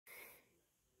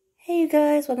Hey you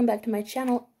guys, welcome back to my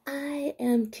channel. I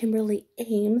am Kimberly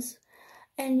Ames,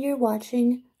 and you're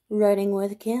watching Writing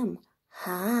with Kim.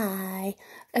 Hi!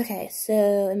 Okay,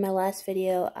 so in my last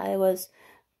video, I was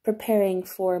preparing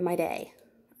for my day.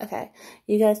 Okay,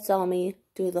 you guys saw me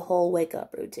do the whole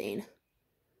wake-up routine.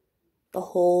 The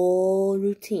whole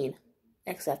routine,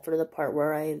 except for the part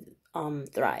where I,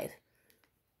 thrive.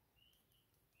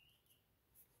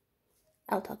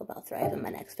 I'll talk about thrive in my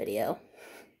next video.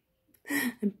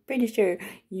 I'm pretty sure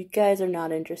you guys are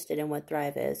not interested in what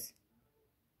thrive is.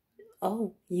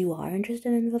 Oh, you are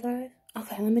interested in thrive?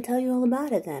 Okay, let me tell you all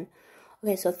about it then.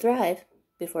 Okay, so thrive,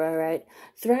 before I write,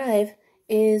 thrive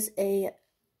is a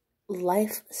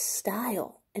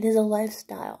lifestyle. It is a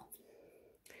lifestyle.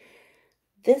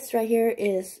 This right here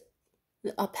is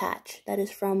a patch. That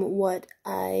is from what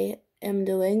I am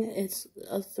doing. It's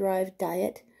a Thrive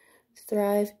diet.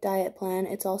 Thrive diet plan.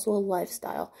 It's also a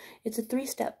lifestyle. It's a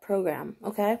 3-step program,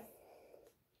 okay?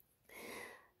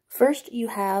 First, you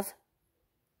have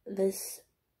this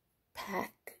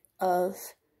pack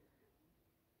of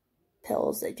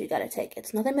pills that you gotta take.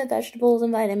 It's nothing but vegetables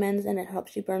and vitamins, and it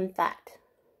helps you burn fat.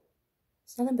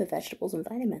 It's nothing but vegetables and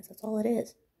vitamins. That's all it is.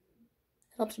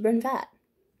 It helps you burn fat.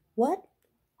 What?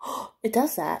 It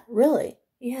does that? Really?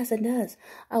 Yes, it does.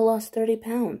 I lost 30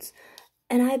 pounds,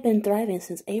 and I've been thriving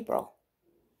since April.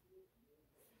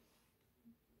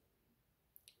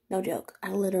 No joke.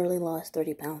 I literally lost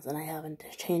 30 pounds, and I haven't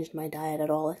changed my diet at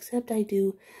all, except I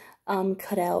do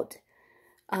cut out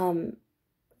a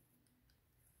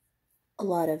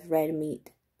lot of red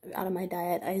meat out of my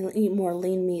diet. I eat more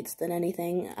lean meats than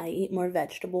anything. I eat more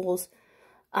vegetables.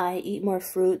 I eat more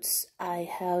fruits. I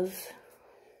have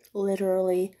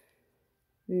literally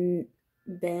been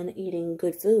eating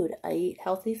good food. I eat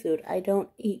healthy food. I don't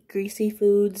eat greasy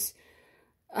foods.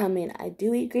 I mean, I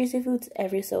do eat greasy foods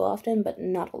every so often, but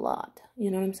not a lot. You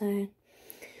know what I'm saying?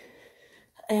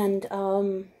 And,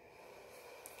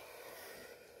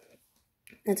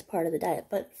 that's part of the diet.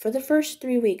 But for the first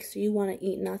 3 weeks, you want to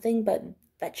eat nothing but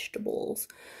vegetables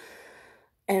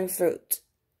and fruit.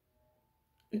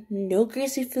 No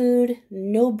greasy food,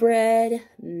 no bread,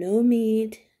 no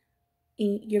meat.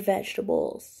 Eat your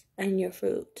vegetables and your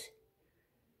fruit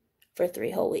for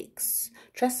 3 whole weeks.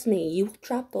 Trust me, you will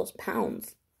drop those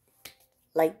pounds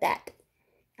like that.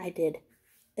 I did.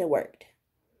 It worked.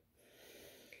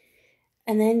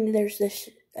 And then there's this,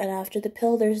 and after the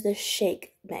pill, there's this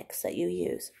shake mix that you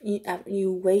use.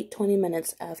 You wait 20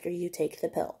 minutes after you take the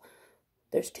pill.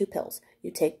 There's 2 pills.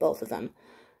 You take both of them.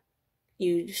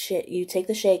 You take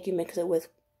the shake, you mix it with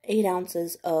 8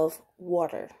 ounces of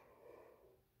water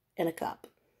in a cup.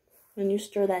 And you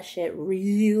stir that shit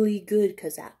really good,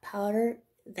 because that powder,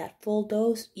 that full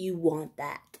dose, you want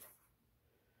that.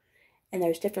 And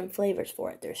there's different flavors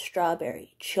for it. There's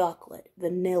strawberry, chocolate,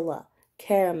 vanilla,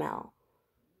 caramel,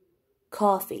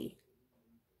 coffee,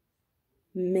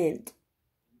 mint,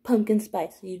 pumpkin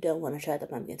spice. You don't want to try the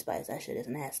pumpkin spice. That shit is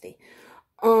nasty.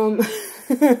 Did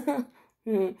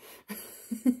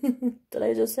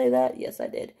I just say that? Yes, I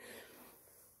did.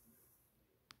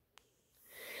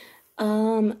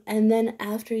 And then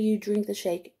after you drink the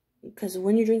shake, because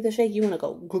when you drink the shake, you want to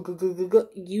go, go, go, go, go, go.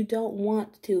 You don't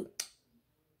want to,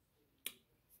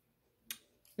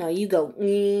 no, you go,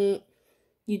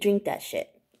 you drink that shit.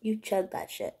 You chug that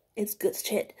shit. It's good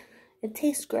shit. It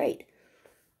tastes great.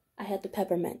 I had the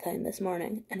peppermint kind this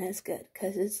morning, and it's good,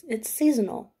 because it's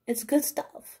seasonal. It's good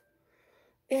stuff.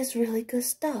 It's really good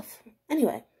stuff.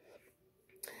 Anyway,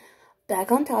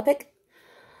 back on topic.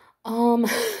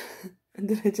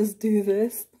 Did I just do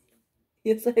this?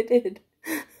 Yes, I did.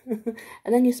 And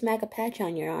then you smack a patch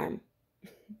on your arm.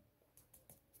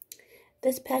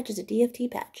 This patch is a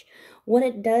DFT patch. What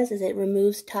it does is it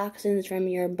removes toxins from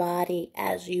your body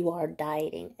as you are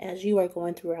dieting. As you are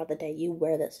going throughout the day, you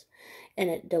wear this.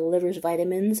 And it delivers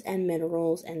vitamins and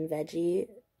minerals and veggie.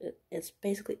 It's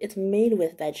made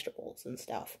with vegetables and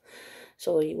stuff.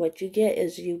 So what you get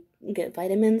is you get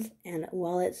vitamins, and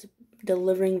while it's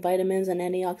delivering vitamins and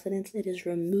antioxidants, it is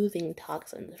removing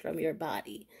toxins from your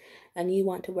body. And you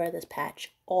want to wear this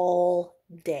patch all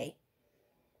day.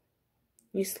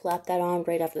 You slap that on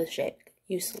right after the shake.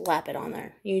 You slap it on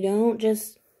there. You don't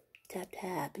just tap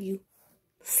tap. You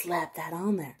slap that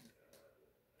on there.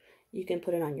 You can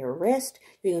put it on your wrist.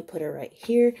 You can put it right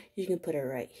here. You can put it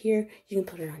right here. You can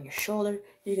put it on your shoulder.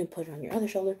 You can put it on your other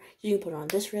shoulder. You can put it on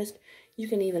this wrist. You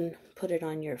can even put it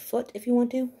on your foot if you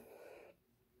want to.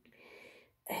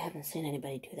 I haven't seen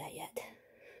anybody do that yet.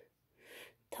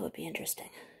 That would be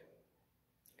interesting.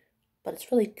 But it's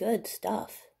really good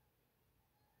stuff.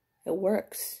 It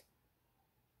works.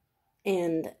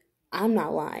 And I'm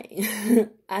not lying.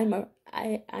 I'm a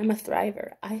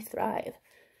thriver. I thrive.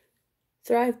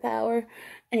 Thrive power.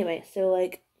 Anyway, so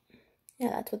like, yeah,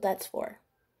 that's what that's for.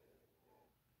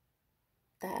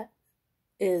 That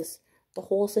is, the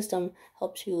whole system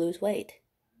helps you lose weight.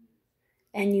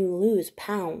 And you lose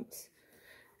pounds.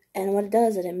 And what it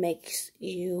does is it makes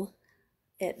you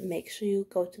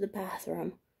go to the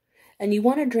bathroom. And you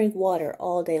want to drink water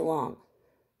all day long.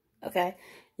 Okay?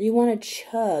 You want to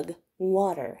chug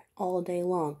water all day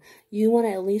long. You want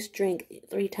to at least drink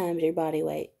 3 times your body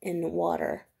weight in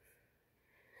water.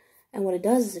 And what it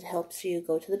does is it helps you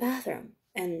go to the bathroom.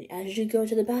 And as you go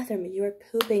to the bathroom, you are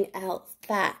pooping out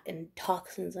fat and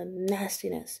toxins and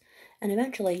nastiness. And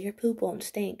eventually, your poop won't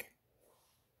stink.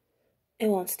 It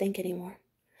won't stink anymore.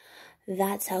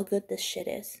 That's how good this shit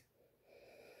is.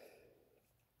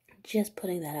 Just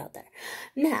putting that out there.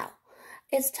 Now,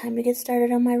 it's time to get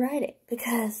started on my writing,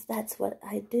 because that's what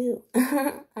I do.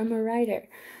 I'm a writer.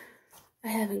 I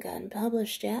haven't gotten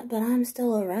published yet, but I'm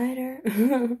still a writer.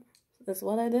 That's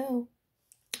what I do.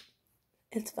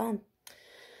 It's fun.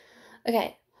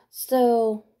 Okay,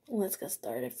 so let's get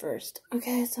started first.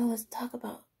 Okay, so let's talk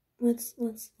about let's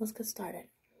get started.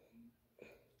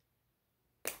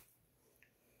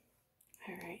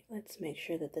 Alright, let's make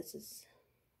sure that this is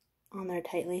on there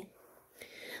tightly.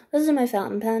 This is my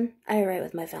fountain pen. I write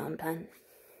with my fountain pen.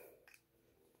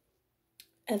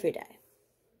 Every day.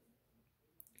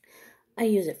 I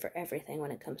use it for everything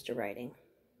when it comes to writing.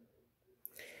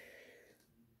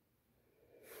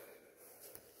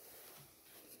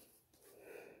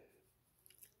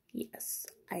 Yes,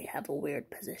 I have a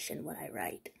weird position when I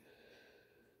write.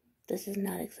 This is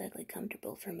not exactly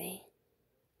comfortable for me.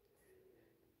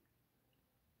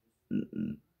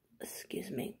 Excuse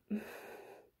me.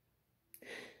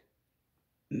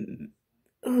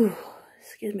 Ooh,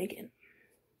 excuse me again.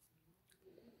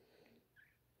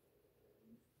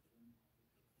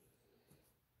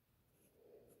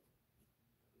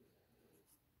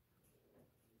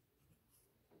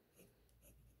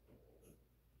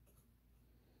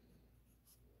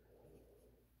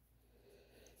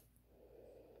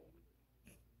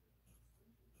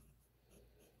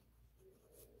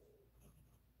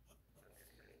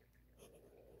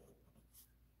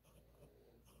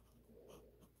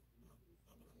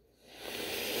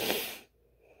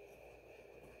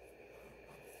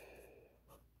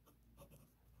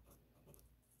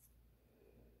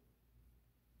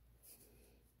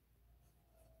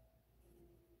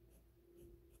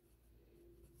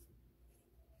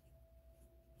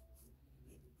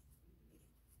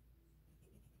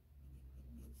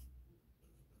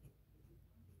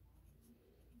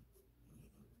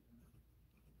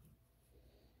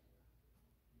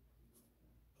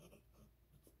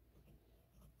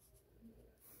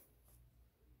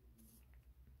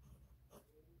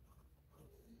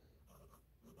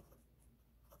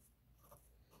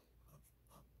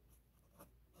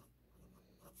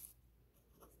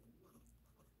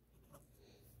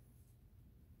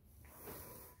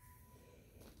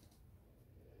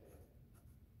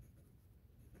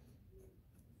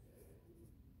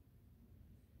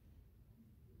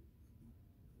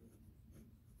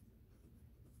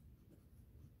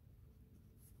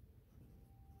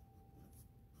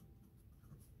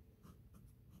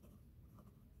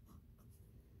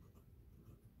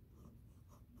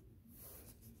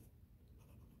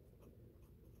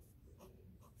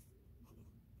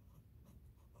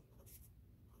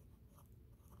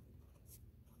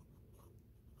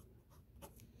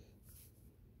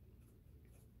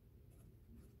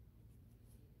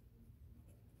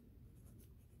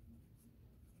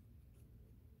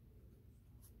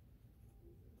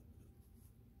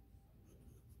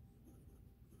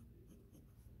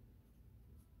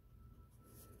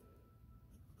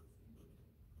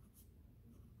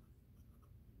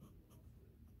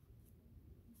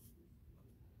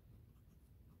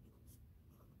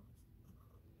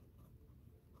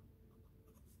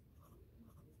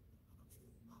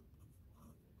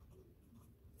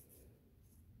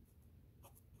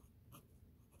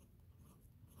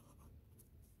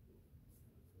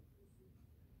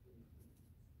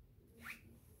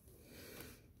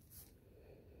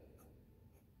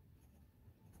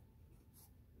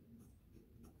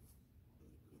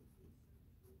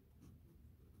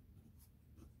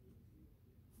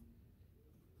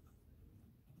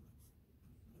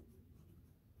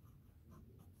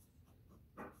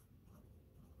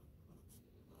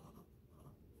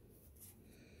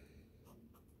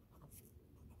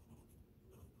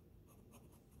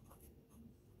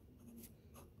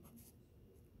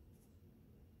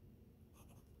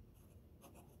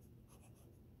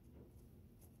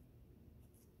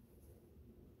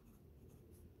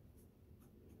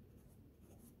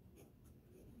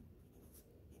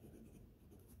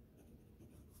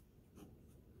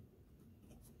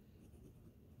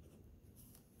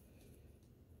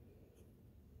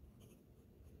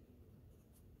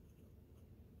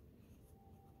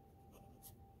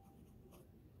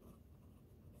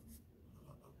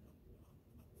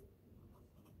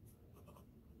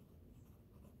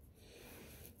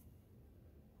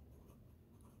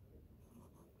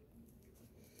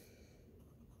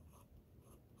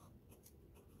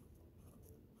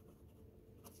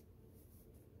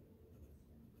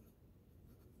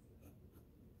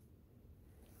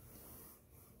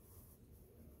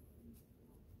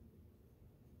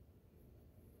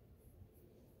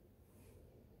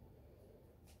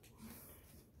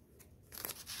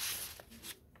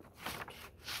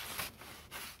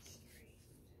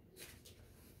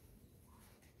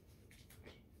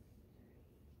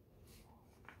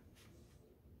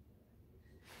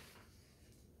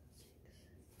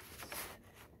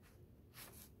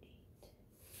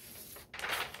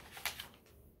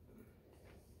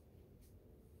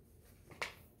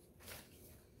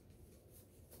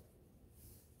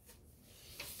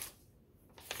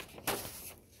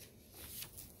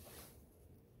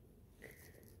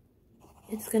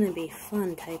 It's going to be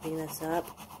fun typing this up.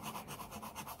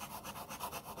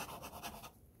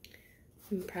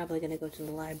 I'm probably going to go to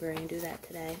the library and do that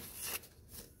today.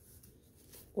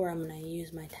 Or I'm going to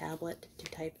use my tablet to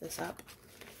type this up.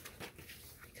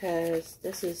 Because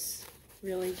this is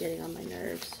really getting on my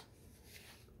nerves.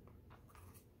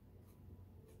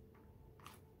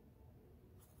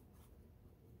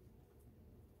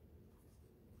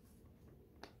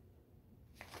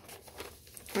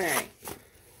 Alright.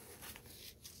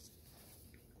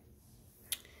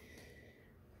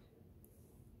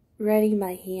 Ready,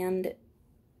 my hand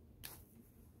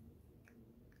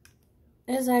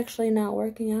is actually not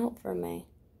working out for me.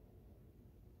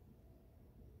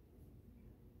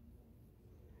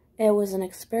 It was an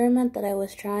experiment that I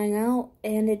was trying out,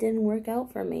 and it didn't work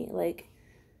out for me. Like,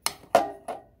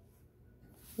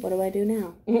 what do I do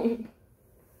now?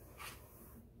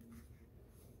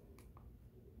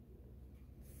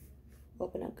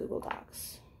 Open up Google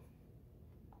Docs.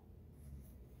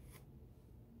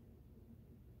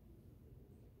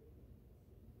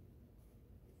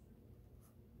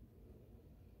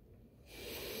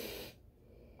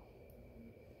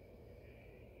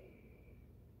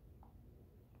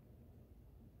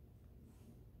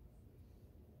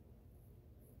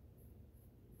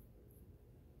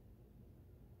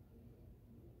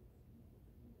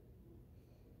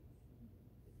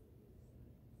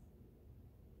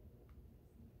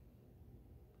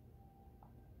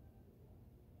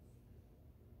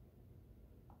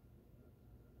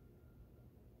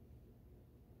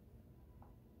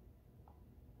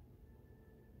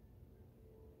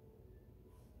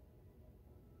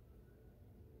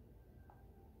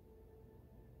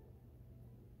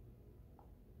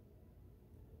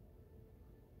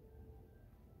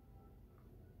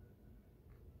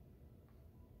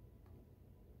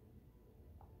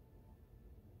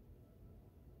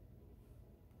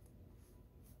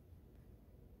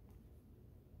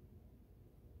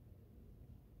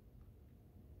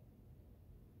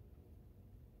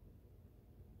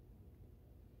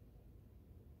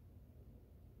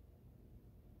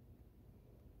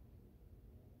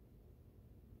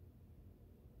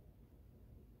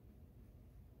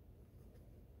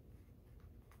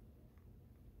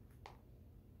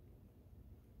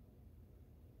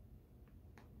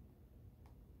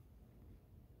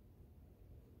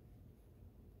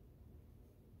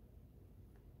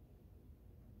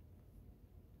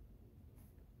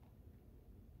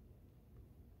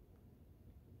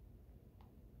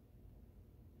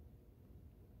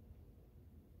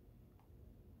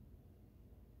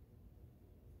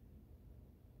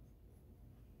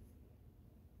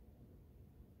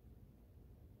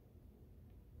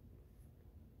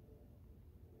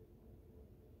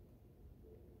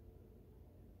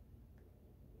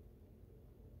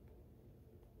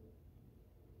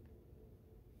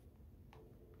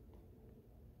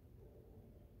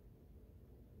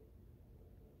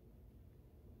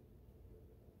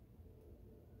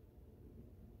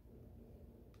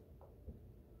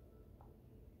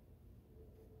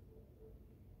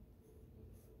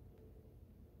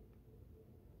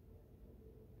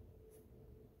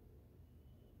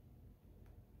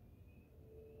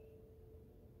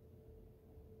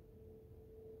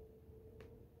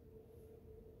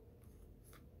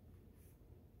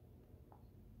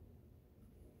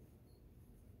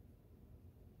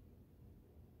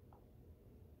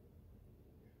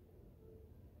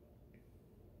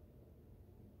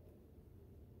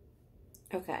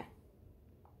 Okay.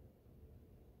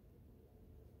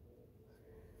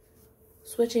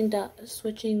 Switching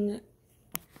to,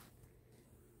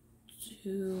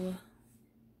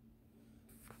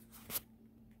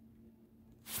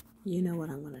 you know what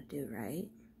I'm gonna do, right?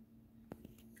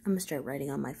 I'm gonna start writing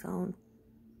on my phone.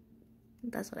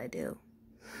 That's what I do.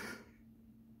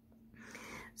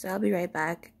 So I'll be right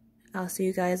back. I'll see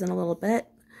you guys in a little bit.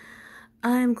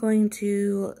 I'm going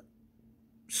to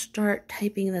start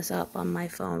typing this up on my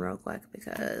phone real quick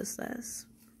because this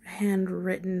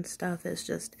handwritten stuff is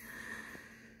just,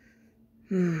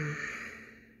 you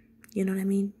know what I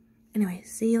mean? Anyway,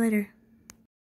 see you later.